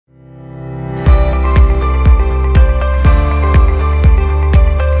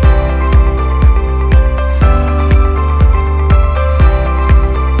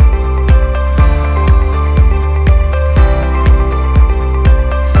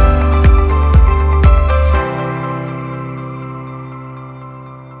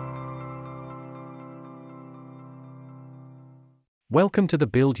Welcome to the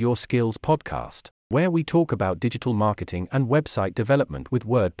Build Your Skills podcast, where we talk about digital marketing and website development with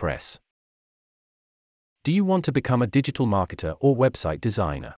WordPress. Do you want to become a digital marketer or website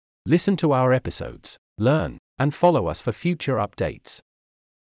designer? Listen to our episodes, learn, and follow us for future updates.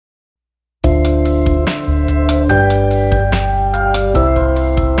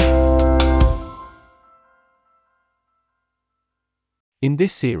 In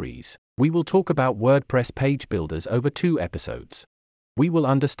this series, we will talk about WordPress page builders over 2 episodes. We will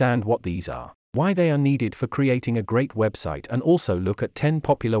understand what these are, why they are needed for creating a great website, and also look at 10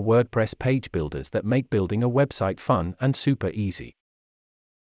 popular WordPress page builders that make building a website fun and super easy.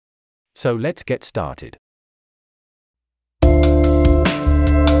 So let's get started.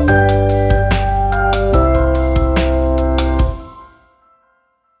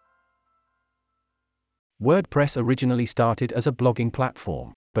 WordPress originally started as a blogging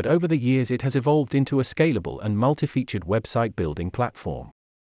platform, but over the years it has evolved into a scalable and multi-featured website building platform.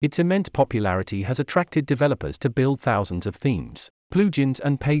 Its immense popularity has attracted developers to build thousands of themes, plugins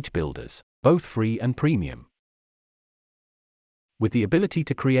and page builders, both free and premium. With the ability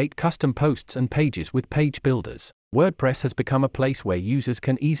to create custom posts and pages with page builders, WordPress has become a place where users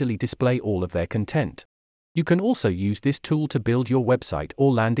can easily display all of their content. You can also use this tool to build your website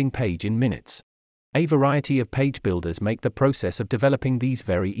or landing page in minutes. A variety of page builders make the process of developing these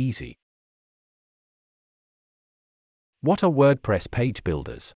very easy. What are WordPress page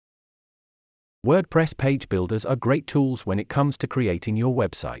builders? WordPress page builders are great tools when it comes to creating your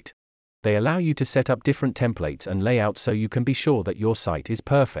website. They allow you to set up different templates and layouts so you can be sure that your site is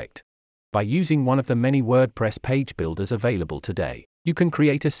perfect. By using one of the many WordPress page builders available today, you can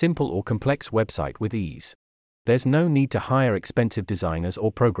create a simple or complex website with ease. There's no need to hire expensive designers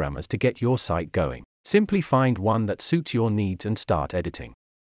or programmers to get your site going. Simply find one that suits your needs and start editing.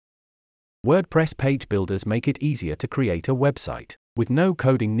 WordPress page builders make it easier to create a website, with no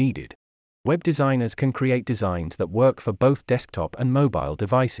coding needed. Web designers can create designs that work for both desktop and mobile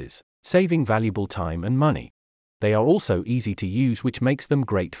devices, saving valuable time and money. They are also easy to use, which makes them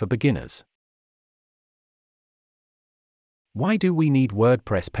great for beginners. Why do we need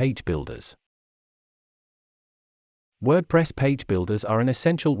WordPress page builders? WordPress page builders are an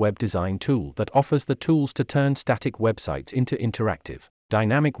essential web design tool that offers the tools to turn static websites into interactive,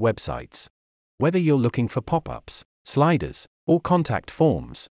 dynamic websites. Whether you're looking for pop-ups, sliders, or contact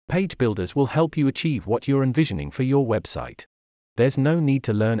forms, page builders will help you achieve what you're envisioning for your website. There's no need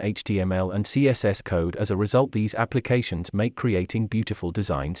to learn HTML and CSS code. As a result, these applications make creating beautiful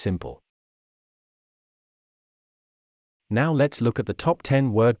designs simple. Now let's look at the top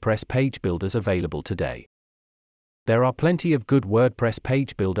 10 WordPress page builders available today. There are plenty of good WordPress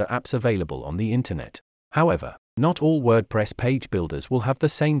page builder apps available on the internet. However, not all WordPress page builders will have the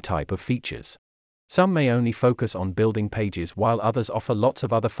same type of features. Some may only focus on building pages, while others offer lots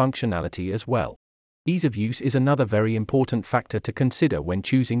of other functionality as well. Ease of use is another very important factor to consider when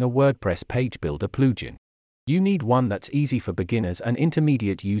choosing a WordPress page builder plugin. You need one that's easy for beginners and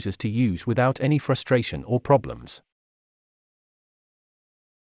intermediate users to use without any frustration or problems.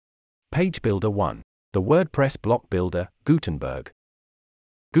 Page Builder 1. The WordPress block builder, Gutenberg.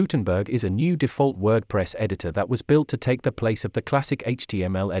 Gutenberg is a new default WordPress editor that was built to take the place of the classic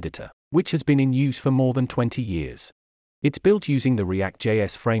HTML editor, which has been in use for more than 20 years. It's built using the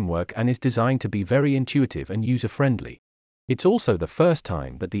React.js framework and is designed to be very intuitive and user-friendly. It's also the first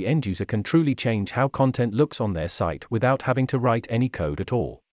time that the end user can truly change how content looks on their site without having to write any code at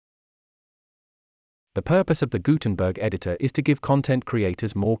all. The purpose of the Gutenberg editor is to give content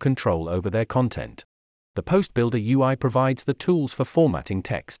creators more control over their content. The Post Builder UI provides the tools for formatting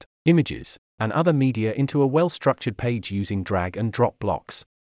text, images, and other media into a well-structured page using drag-and-drop blocks.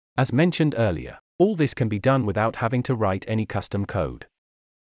 As mentioned earlier, all this can be done without having to write any custom code.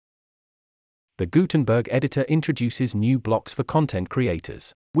 The Gutenberg editor introduces new blocks for content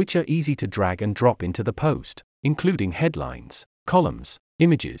creators, which are easy to drag and drop into the post, including headlines, columns,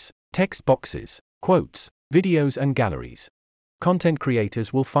 images, text boxes, quotes, videos, and galleries. Content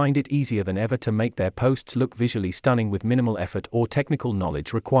creators will find it easier than ever to make their posts look visually stunning with minimal effort or technical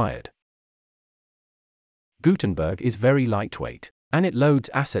knowledge required. Gutenberg is very lightweight, and it loads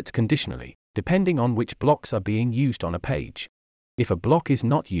assets conditionally, depending on which blocks are being used on a page. If a block is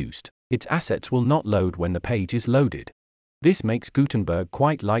not used, its assets will not load when the page is loaded. This makes Gutenberg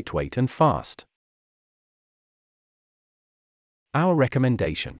quite lightweight and fast. Our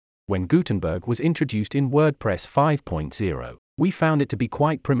recommendation. When Gutenberg was introduced in WordPress 5.0, we found it to be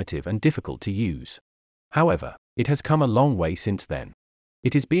quite primitive and difficult to use. However, it has come a long way since then.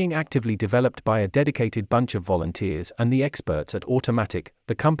 It is being actively developed by a dedicated bunch of volunteers and the experts at Automatic,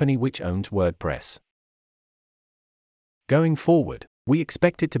 the company which owns WordPress. Going forward, we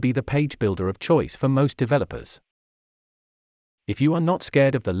expect it to be the page builder of choice for most developers. If you are not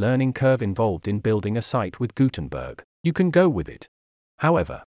scared of the learning curve involved in building a site with Gutenberg, you can go with it.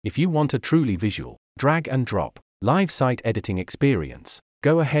 However, if you want a truly visual, drag and drop, live site editing experience,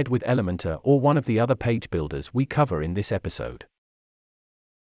 go ahead with Elementor or one of the other page builders we cover in this episode.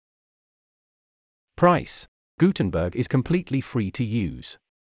 Price: Gutenberg is completely free to use.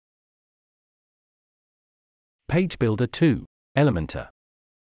 Page Builder 2, Elementor.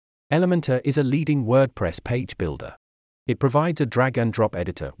 Elementor is a leading WordPress page builder. It provides a drag-and-drop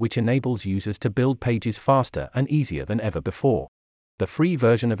editor which enables users to build pages faster and easier than ever before. The free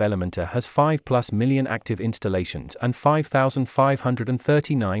version of Elementor has 5+ million active installations and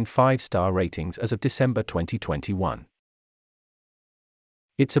 5,539 5-star ratings as of December 2021.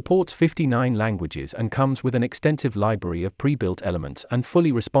 It supports 59 languages and comes with an extensive library of pre-built elements and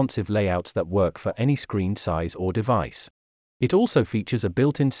fully responsive layouts that work for any screen size or device. It also features a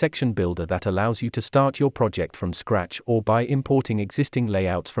built-in section builder that allows you to start your project from scratch or by importing existing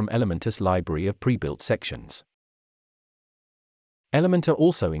layouts from Elementor's library of pre-built sections. Elementor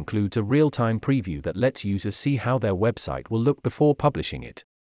also includes a real-time preview that lets users see how their website will look before publishing it.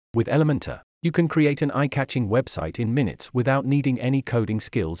 With Elementor, you can create an eye-catching website in minutes without needing any coding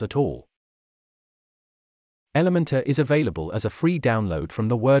skills at all. Elementor is available as a free download from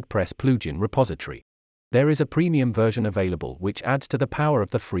the WordPress plugin repository. There is a premium version available which adds to the power of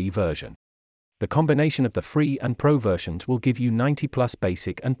the free version. The combination of the free and pro versions will give you 90+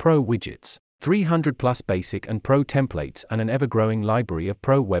 basic and pro widgets, 300+ basic and pro templates and an ever-growing library of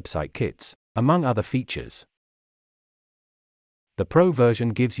pro website kits, among other features. The Pro version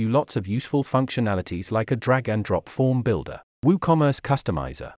gives you lots of useful functionalities like a drag-and-drop form builder, WooCommerce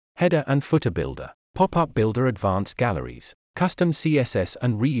customizer, header and footer builder, pop-up builder, advanced galleries, custom CSS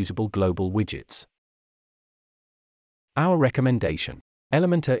and reusable global widgets. Our recommendation: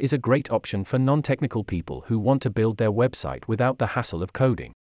 Elementor is a great option for non-technical people who want to build their website without the hassle of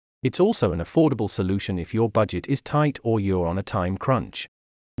coding. It's also an affordable solution if your budget is tight or you're on a time crunch.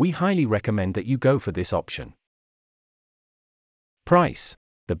 We highly recommend that you go for this option. Price: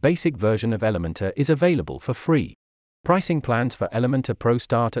 the basic version of Elementor is available for free. Pricing plans for Elementor Pro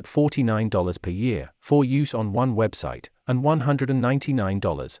start at $49 per year for use on one website and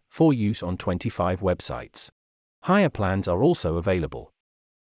 $199 for use on 25 websites. Higher plans are also available.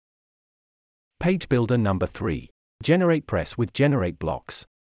 Page Builder number 3. GeneratePress with GenerateBlocks.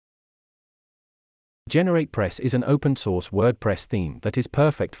 GeneratePress is an open-source WordPress theme that is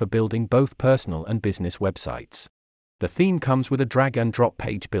perfect for building both personal and business websites. The theme comes with a drag-and-drop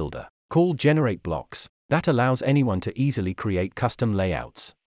page builder, called GenerateBlocks, that allows anyone to easily create custom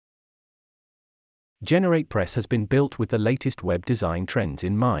layouts. GeneratePress has been built with the latest web design trends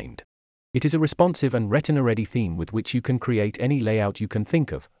in mind. It is a responsive and retina-ready theme with which you can create any layout you can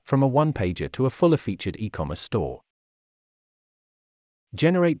think of, from a one-pager to a fuller-featured e-commerce store.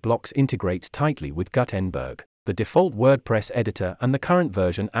 GenerateBlocks integrates tightly with Gutenberg, the default WordPress editor, and the current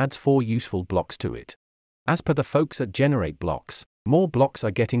version adds 4 useful blocks to it. As per the folks at GenerateBlocks, more blocks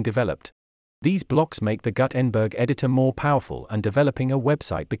are getting developed. These blocks make the Gutenberg editor more powerful and developing a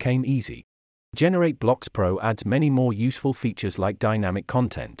website became easy. GenerateBlocks Pro adds many more useful features like dynamic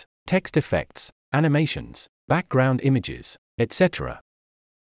content, text effects, animations, background images, etc.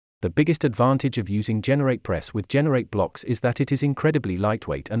 The biggest advantage of using GeneratePress with GenerateBlocks is that it is incredibly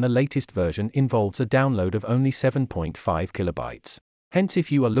lightweight and the latest version involves a download of only 7.5 kilobytes. Hence,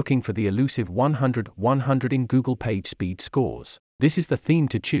 if you are looking for the elusive 100/100 in Google page speed scores, this is the theme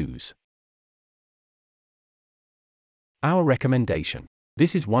to choose. Our recommendation: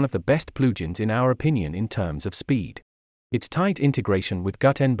 this is one of the best plugins in our opinion in terms of speed. Its tight integration with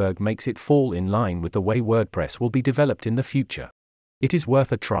Gutenberg makes it fall in line with the way WordPress will be developed in the future. It is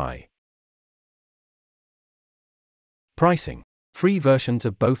worth a try. Pricing: free versions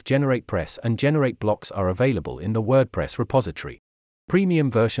of both GeneratePress and GenerateBlocks are available in the WordPress repository.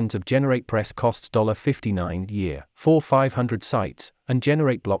 Premium versions of GeneratePress costs $59 a year for 500 sites, and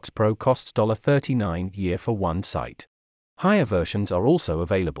GenerateBlocks Pro costs $39 a year for one site. Higher versions are also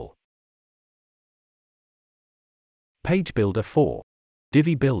available. Page Builder 4.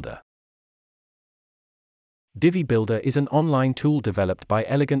 Divi Builder. Divi Builder is an online tool developed by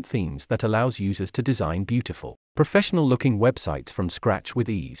Elegant Themes that allows users to design beautiful, professional-looking websites from scratch with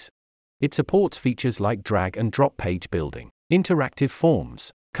ease. It supports features like drag-and-drop page building, interactive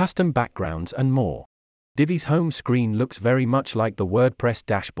forms, custom backgrounds and more. Divi's home screen looks very much like the WordPress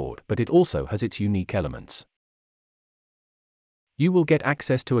dashboard, but it also has its unique elements. You will get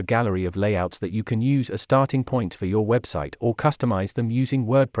access to a gallery of layouts that you can use as starting points for your website or customize them using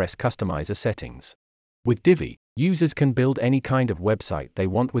WordPress customizer settings. With Divi, Users can build any kind of website they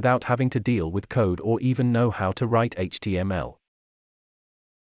want without having to deal with code or even know how to write HTML.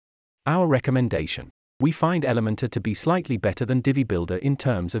 Our recommendation. We find Elementor to be slightly better than Divi Builder in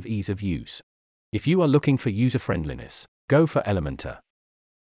terms of ease of use. If you are looking for user-friendliness, go for Elementor.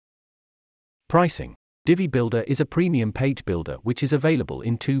 Pricing. Divi Builder is a premium page builder which is available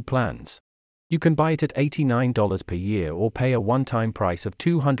in 2 plans. You can buy it at $89 per year or pay a one-time price of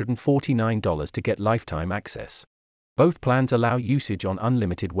 $249 to get lifetime access. Both plans allow usage on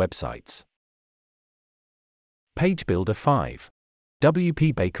unlimited websites. Page Builder 5.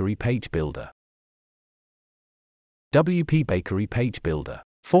 WP Bakery Page Builder. WP Bakery Page Builder,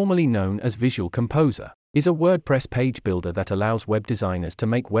 formerly known as Visual Composer, is a WordPress page builder that allows web designers to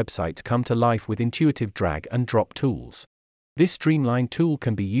make websites come to life with intuitive drag-and-drop tools. This streamlined tool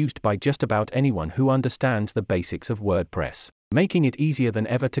can be used by just about anyone who understands the basics of WordPress, making it easier than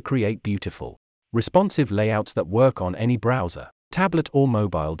ever to create beautiful, responsive layouts that work on any browser, tablet or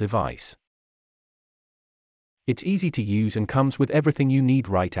mobile device. It's easy to use and comes with everything you need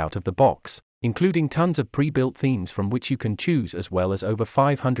right out of the box, including tons of pre-built themes from which you can choose, as well as over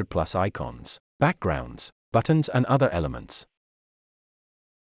 500 plus icons, backgrounds, buttons and other elements.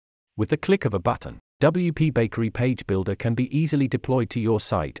 With the click of a button, WP Bakery Page Builder can be easily deployed to your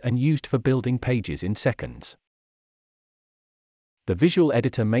site and used for building pages in seconds. The visual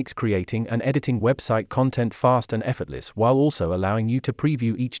editor makes creating and editing website content fast and effortless, while also allowing you to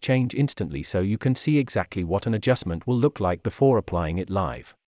preview each change instantly so you can see exactly what an adjustment will look like before applying it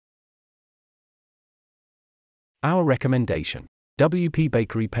live. Our recommendation. WP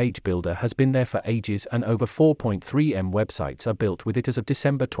Bakery Page Builder has been there for ages and over 4.3M websites are built with it as of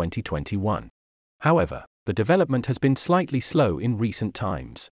December 2021. However, the development has been slightly slow in recent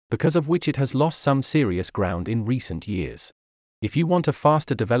times, because of which it has lost some serious ground in recent years. If you want a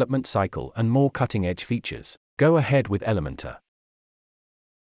faster development cycle and more cutting-edge features, go ahead with Elementor.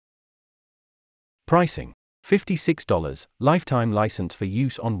 Pricing. $56, lifetime license for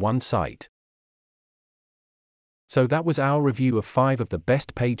use on one site. So that was our review of 5 of the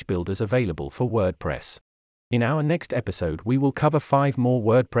best page builders available for WordPress. In our next episode we will cover 5 more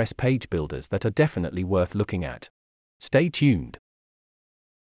WordPress page builders that are definitely worth looking at. Stay tuned.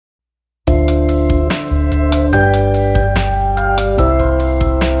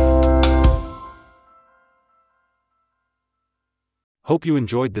 Hope you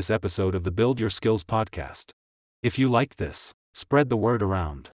enjoyed this episode of the Build Your Skills podcast. If you liked this, spread the word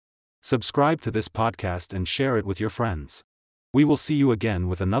around. Subscribe to this podcast and share it with your friends. We will see you again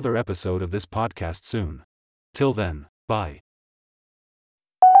with another episode of this podcast soon. Till then, bye.